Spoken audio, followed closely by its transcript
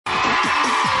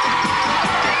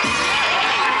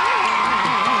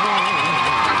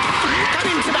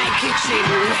kitchen.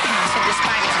 Some of the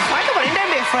spiders. Right, come on in,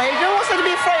 don't be afraid. No, what's there to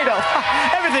be afraid of?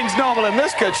 Everything's normal in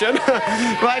this kitchen.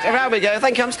 Right, around we go.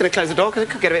 Thank you. I'm just going to close the door because it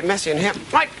could get a bit messy in here.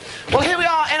 Right, well, here we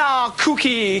are in our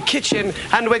kooky kitchen,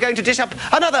 and we're going to dish up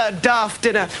another daft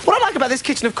dinner. What I like about this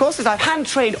kitchen, of course, is I've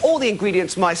hand-trained all the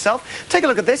ingredients myself. Take a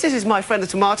look at this. This is my friend the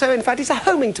tomato. In fact, it's a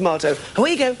homing tomato.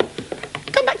 Away you go.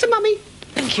 Come back to Mummy.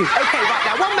 Thank you. OK, right,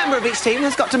 now, one member of each team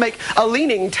has got to make a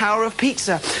leaning tower of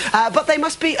pizza. But they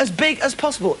must be as big as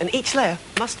possible, and each layer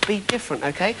must be different,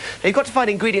 OK? Now, you've got to find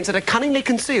ingredients that are cunningly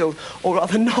concealed, or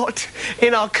rather not,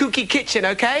 in our kooky kitchen,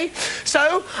 OK?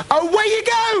 So, away you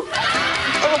go!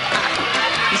 Oh,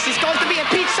 this is going to be a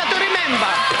pizza to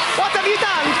remember. What have you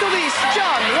done to this,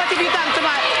 John? What have you done to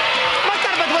my... My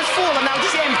cupboard was full and now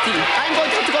it's empty. I'm going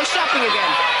to have to go shopping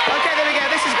again. OK, there we go.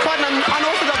 This is quite an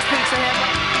unorthodox pizza here.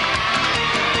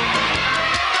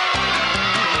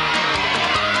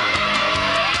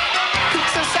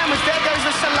 Sandwich, there goes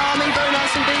the salami, very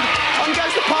nice indeed. On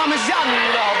goes the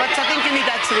parmigiano, but I think you need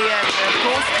that to the end, of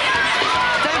course.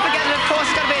 Don't forget that, of course,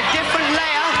 it's got to be a different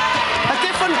layer, a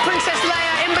different princess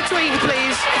layer in between,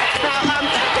 please. Now,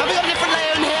 have we got a different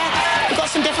layer in here? We've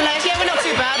got some different layers. Yeah, we're not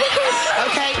too bad.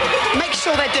 OK, make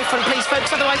sure they're different, please,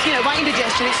 folks. Otherwise, you know, my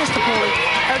indigestion, it's just appalling.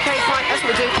 OK, fine, that's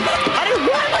what we do. I don't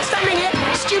know, why am I standing here?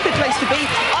 Stupid place to be.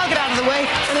 I'll get out of the way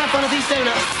and have one of these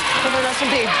donuts. Very nice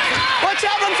indeed. Watch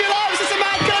out, run for your lives. It's a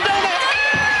mad killer donut.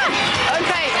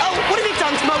 OK, oh, what have you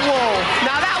done to my wall?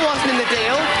 Now, that wasn't in the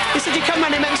deal. You said you'd come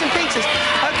round and make some pizzas.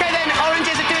 OK, then,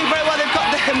 oranges are doing very well. They've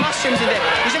got the mushrooms in it.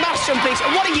 There's a mushroom pizza.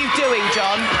 What are you doing,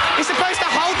 John? You're supposed to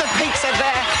hold the pizza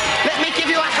there. Let me give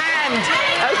you a hand.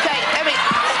 OK, let me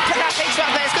put that pizza up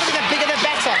there. It's got to be the bigger the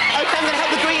better. OK, I'm going to help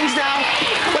the greens now.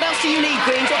 What else do you need,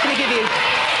 greens? What can I give you?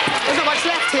 There's not much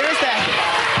left here, is there?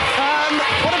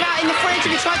 What about in the fridge?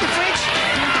 Have you tried the fridge?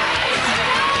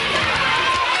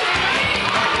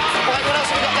 Right, what else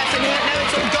have we got left in here? No,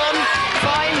 it's all gone.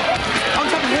 Fine. On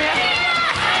top of here.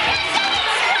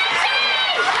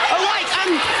 Oh, right,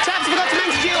 chaps, I forgot to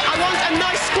mention to you, I want a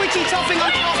nice squidgy topping on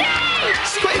top.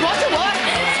 What?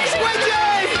 Squidgy!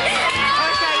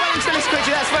 OK, well, it's still a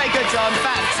squidgy. That's very good, John.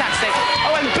 Fantastic.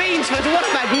 Oh, and beans, what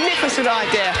a magnificent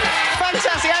idea.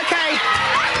 Fantastic, OK.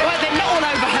 Right, then, not all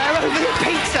over her, over the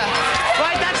pizza.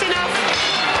 Right, that's enough.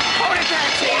 Hold it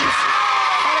there, teams.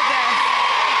 Hold it there.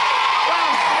 Well,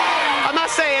 I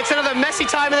must say, it's another messy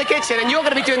time in the kitchen, and you're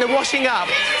going to be doing the washing up.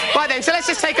 Right, then, so let's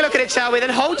just take a look at it, shall we? Then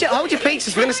hold your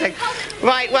pizzas, for goodness sake.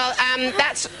 Right, well,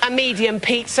 that's a medium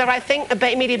pizza, I think, a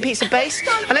medium pizza base.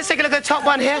 And let's take a look at the top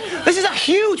one here. This is a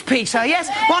huge pizza, yes?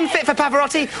 One fit for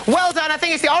Pavarotti. Well done. I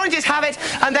think it's the oranges have it,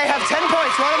 and they have 10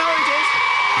 points. Well done, oranges.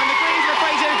 And the greens, I'm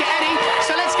afraid, don't get any.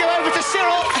 So let's go over to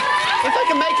Cyril, if I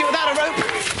can make it without a rope.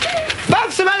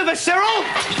 Bounce them over, Cyril.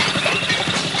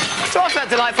 So after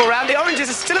that delightful round, the oranges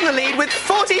are still in the lead with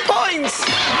 40 points.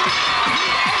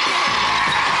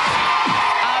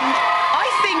 I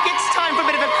think it's time for a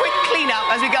bit of a quick clean-up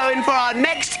as we go in for our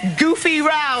next goofy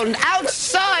round.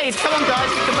 Outside! Come on, guys,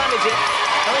 you can manage it.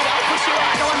 I'll push you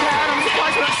out. Go on down. I'm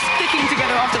surprised we're not sticking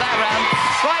together after that round.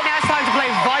 Right, now it's time to play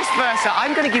vice versa.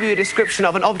 I'm going to give you a description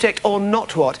of an object or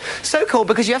not what. So called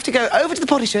because you have to go over to the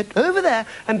potty shed, over there,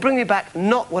 and bring me back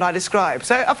not what I describe.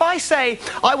 So if I say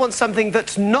I want something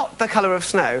that's not the colour of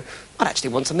snow, I'd actually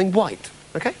want something white.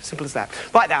 OK? Simple as that.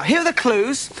 Right, now, here are the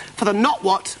clues for the not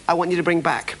what I want you to bring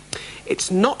back. It's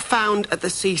not found at the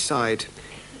seaside.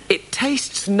 It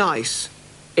tastes nice.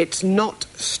 It's not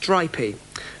stripy.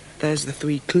 There's the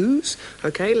 3 clues.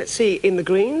 OK, let's see. In the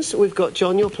greens, we've got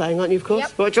John. You're playing, aren't you, of course?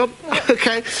 Yep. Right, John? Yep.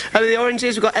 OK. And in the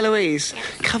oranges, we've got Eloise.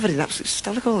 Yes. Covered in absolute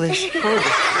stuff. Look at all this.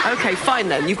 Horrible. OK, fine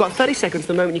then. You've got 30 seconds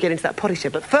the moment you get into that potty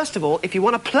shed. But first of all, if you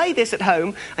want to play this at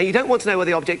home and you don't want to know where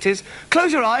the object is,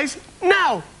 close your eyes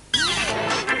now.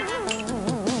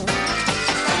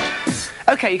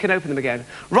 OK, you can open them again.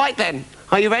 Right then.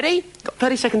 Are you ready? Got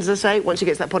 30 seconds, as I say. Once you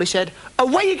get to that potty shed,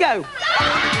 away you go.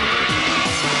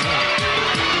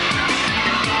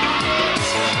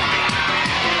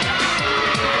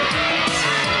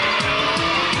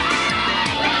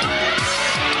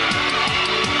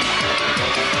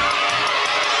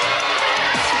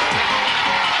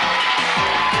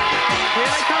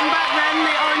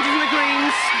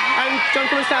 John,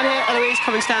 come and stand here. Eloise,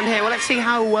 come and stand here. Well, let's see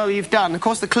how well you've done. Of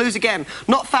course, the clues again.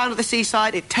 Not found at the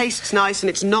seaside, it tastes nice, and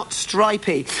it's not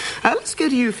stripy. Let's go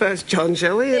to you first, John,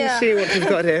 shall we? And see what you've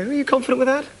got here. Are you confident with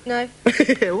that? No.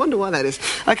 I wonder why that is.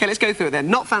 OK, let's go through it then.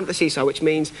 Not found at the seaside, which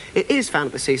means it is found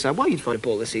at the seaside. Well, you'd find a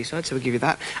ball at the seaside, so we'll give you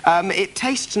that. It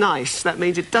tastes nice. That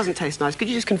means it doesn't taste nice. Could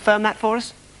you just confirm that for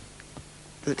us?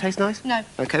 Does it taste nice? No.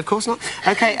 OK, of course not.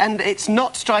 OK, and it's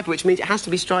not stripy, which means it has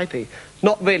to be stripy.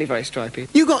 Not really very stripy.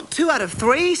 You got 2 out of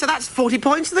 3, so that's 40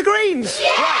 points to the Greens. Yeah!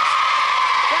 Right.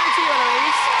 Down to you,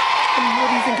 Eloise. What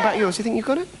do you think about yours? Do you think you've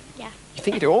got it? Yeah. You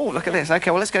think you do? Oh, look at this. OK,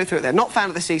 well, let's go through it then. Not found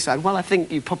at the seaside. Well, I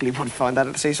think you probably would find that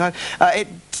at the seaside.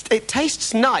 It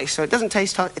tastes nice, so it doesn't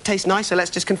taste... It tastes nice, so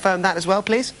let's just confirm that as well,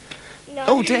 please. No.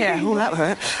 Oh, dear. Oh, that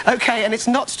hurt. OK, and it's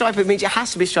not stripy. It means it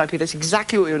has to be stripy. That's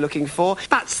exactly what we were looking for.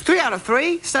 That's 3 out of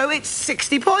 3, so it's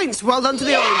 60 points. Well done to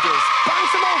the oranges.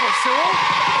 Bounce them over, Cyril.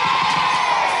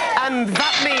 And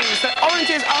that means that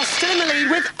oranges are still in the lead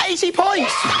with 80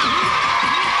 points.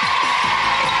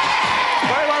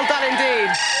 Very well done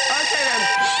indeed. OK, then.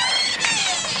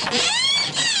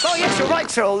 Oh, yes, you're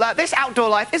right, Cyril. This outdoor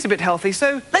life is a bit healthy,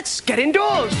 so let's get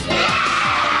indoors.